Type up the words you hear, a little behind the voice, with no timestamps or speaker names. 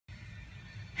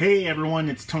Hey everyone,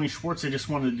 it's Tony Schwartz. I just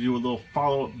wanted to do a little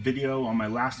follow-up video on my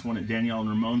last one at Danielle and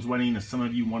Ramon's wedding. As some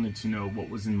of you wanted to know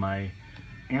what was in my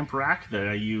amp rack that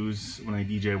I use when I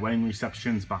DJ wedding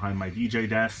receptions behind my DJ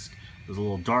desk. It was a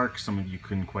little dark, some of you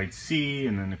couldn't quite see,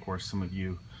 and then of course some of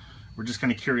you were just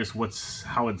kind of curious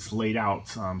how it's laid out.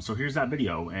 So here's that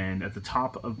video, and at the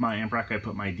top of my amp rack I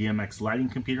put my DMX lighting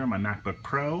computer, my MacBook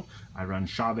Pro. I run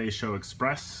Schwartz Show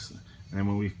Express. And then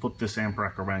when we flip this amp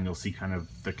rack around, you'll see kind of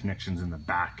the connections in the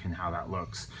back and how that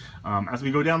looks. As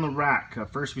we go down the rack,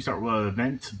 first we start with a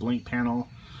vent blink panel,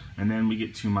 and then we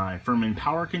get to my Furman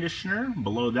power conditioner.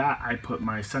 Below that, I put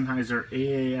my Sennheiser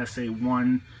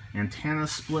AASA1 antenna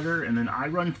splitter, and then I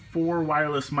run 4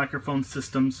 wireless microphone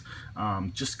systems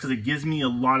just because it gives me a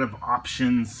lot of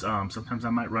options. Sometimes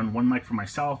I might run 1 mic for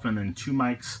myself and then 2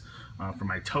 mics for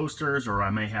my toasters, or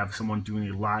I may have someone doing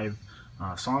a live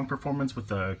song performance with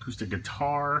the acoustic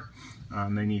guitar.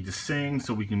 They need to sing,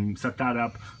 so we can set that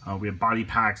up. We have body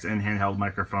packs and handheld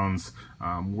microphones.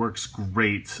 Works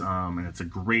great, and it's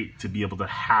great to be able to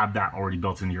have that already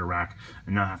built into your rack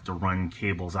and not have to run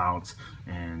cables out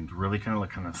and really kind of look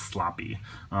kind of sloppy.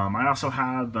 I also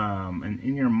have an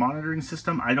in-ear monitoring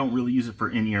system. I don't really use it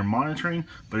for in-ear monitoring,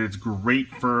 but it's great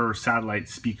for satellite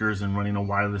speakers and running a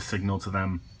wireless signal to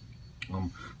them.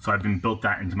 So I've been built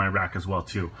that into my rack as well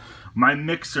too. My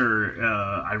mixer,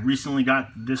 I recently got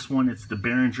this one. It's the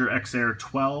Behringer XR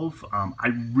 12.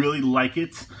 I really like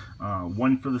it.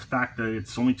 One, for the fact that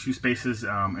it's only 2 spaces,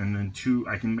 and then 2,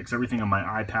 I can mix everything on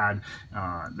my iPad.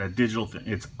 That digital thing,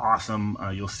 it's awesome.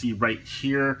 You'll see right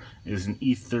here is an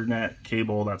Ethernet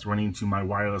cable that's running to my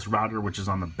wireless router, which is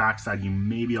on the back side. You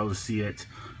may be able to see it.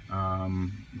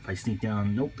 If I sneak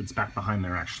down, nope, it's back behind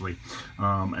there actually.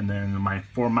 And then my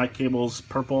 4 mic cables,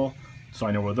 purple, so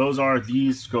I know where those are.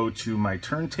 These go to my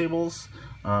turntables,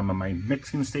 my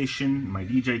mixing station, my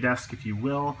DJ desk, if you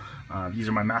will. These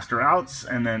are my master outs,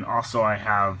 and then also I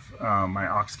have my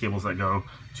aux cables that go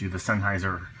to the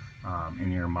Sennheiser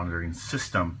in-ear monitoring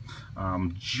system.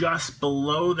 Just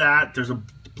below that, there's a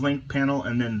blink panel,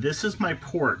 and then this is my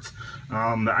port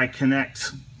that I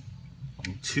connect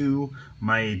to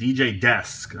my DJ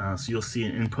desk. So you'll see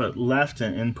an input left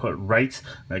and input right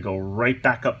that go right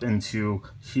back up into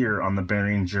here on the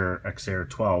Behringer XR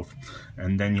 12.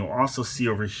 And then you'll also see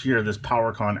over here this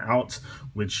PowerCon out,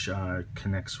 which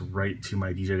connects right to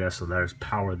my DJ desk, so there's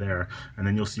power there. And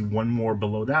then you'll see one more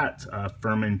below that,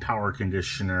 Furman power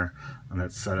conditioner, and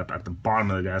that's set up at the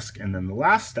bottom of the desk. And then the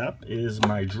last step is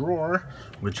my drawer,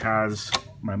 which has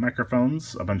my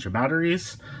microphones, a bunch of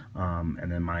batteries,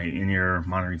 and then my in-ear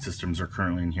monitoring systems are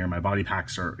currently in here. My body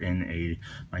packs are in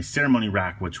my ceremony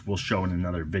rack, which we'll show in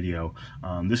another video.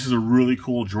 This is a really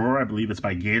cool drawer. I believe it's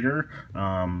by Gator.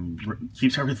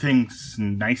 Keeps everything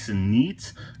nice and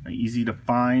neat, easy to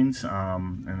find,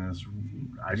 and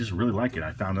I just really like it.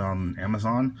 I found it on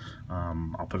Amazon.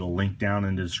 I'll put a link down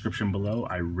in the description below.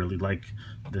 I really like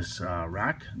this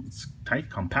rack. It's tight,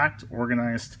 compact,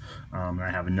 organized, and I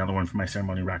have another one for my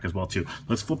ceremony rack as well too.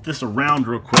 Let's flip this around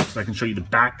real quick so I can show you the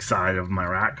back side of my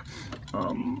rack.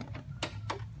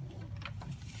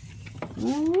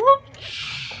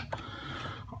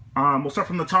 We'll start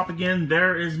from the top again.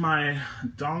 There is my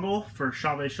dongle for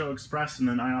Schwartz Show Express, and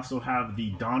then I also have the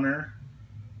Donner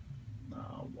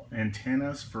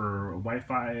antennas for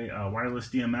Wi-Fi wireless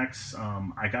DMX.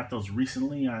 I got those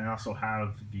recently. I also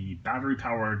have the battery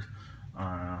powered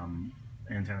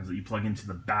antennas that you plug into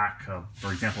the back of,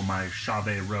 for example, my Schwartz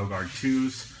Rogue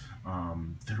R2s.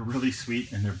 They're really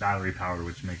sweet and they're battery powered,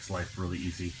 which makes life really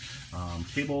easy.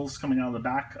 Cables coming out of the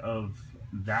back of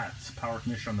that power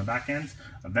conditioner on the back end.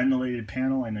 A ventilated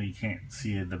panel. I know you can't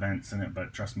see the vents in it,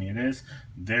 but trust me, it is.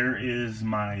 There is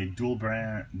my dual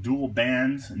band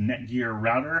Netgear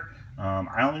router.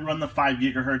 I only run the 5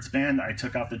 gigahertz band. I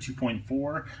took out the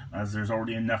 2.4 as there's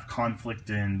already enough conflict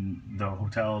in the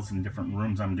hotels and different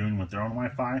rooms I'm doing with their own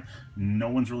Wi-Fi. No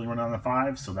one's really running on the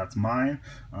 5, so that's mine.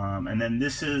 And then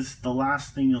this is the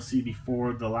last thing you'll see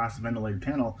before the last ventilated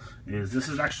panel. This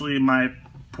is actually my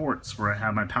ports where I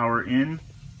have my power in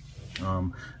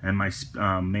and my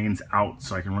mains out,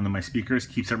 so I can run to my speakers.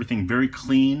 Keeps everything very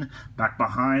clean. Back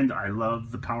behind, I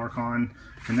love the PowerCon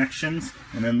connections.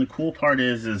 And then the cool part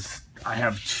is I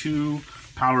have 2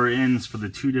 power ins for the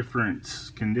 2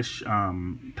 different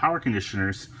power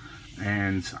conditioners,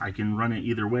 and I can run it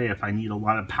either way. If I need a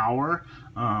lot of power,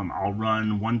 I'll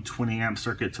run 120 amp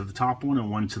circuit to the top one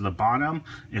and one to the bottom.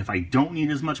 If I don't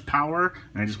need as much power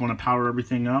and I just want to power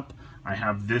everything up, I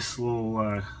have this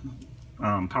little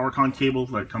PowerCon cable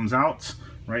that comes out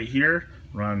right here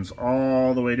runs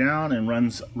all the way down and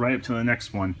runs right up to the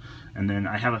next one. And then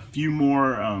I have a few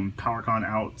more PowerCon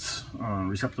out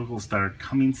receptacles that are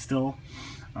coming still.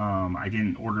 I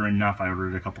didn't order enough. I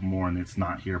ordered a couple more and it's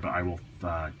not here, but I will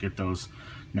get those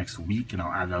next week and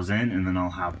I'll add those in, and then I'll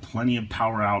have plenty of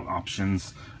power out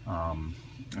options.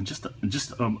 And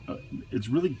it's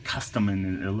really custom,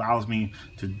 and it allows me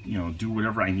to do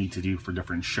whatever I need to do for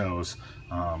different shows.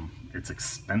 It's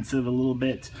expensive a little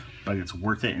bit, but it's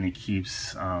worth it, and it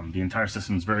keeps the entire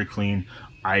system is very clean.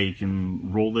 I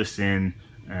can roll this in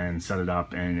and set it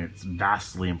up, and it's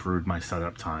vastly improved my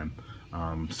setup time.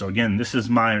 So again, this is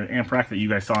my amp rack that you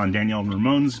guys saw in Danielle and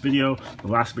Ramon's video, the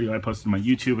last video I posted on my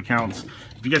YouTube accounts.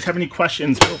 If you guys have any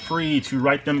questions, feel free to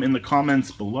write them in the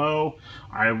comments below.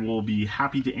 I will be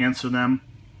happy to answer them.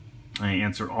 I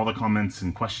answer all the comments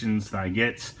and questions that I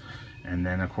get. And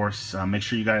then, of course, make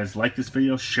sure you guys like this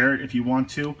video, share it if you want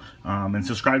to, and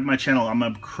subscribe to my channel. I'm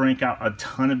going to crank out a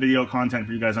ton of video content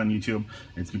for you guys on YouTube.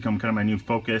 It's become kind of my new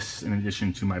focus in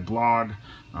addition to my blog.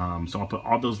 So I'll put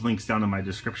all those links down in my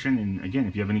description. And again,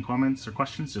 if you have any comments or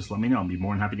questions, just let me know. I'll be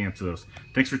more than happy to answer those.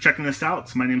 Thanks for checking this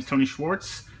out. My name is Tony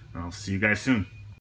Schwartz, and I'll see you guys soon.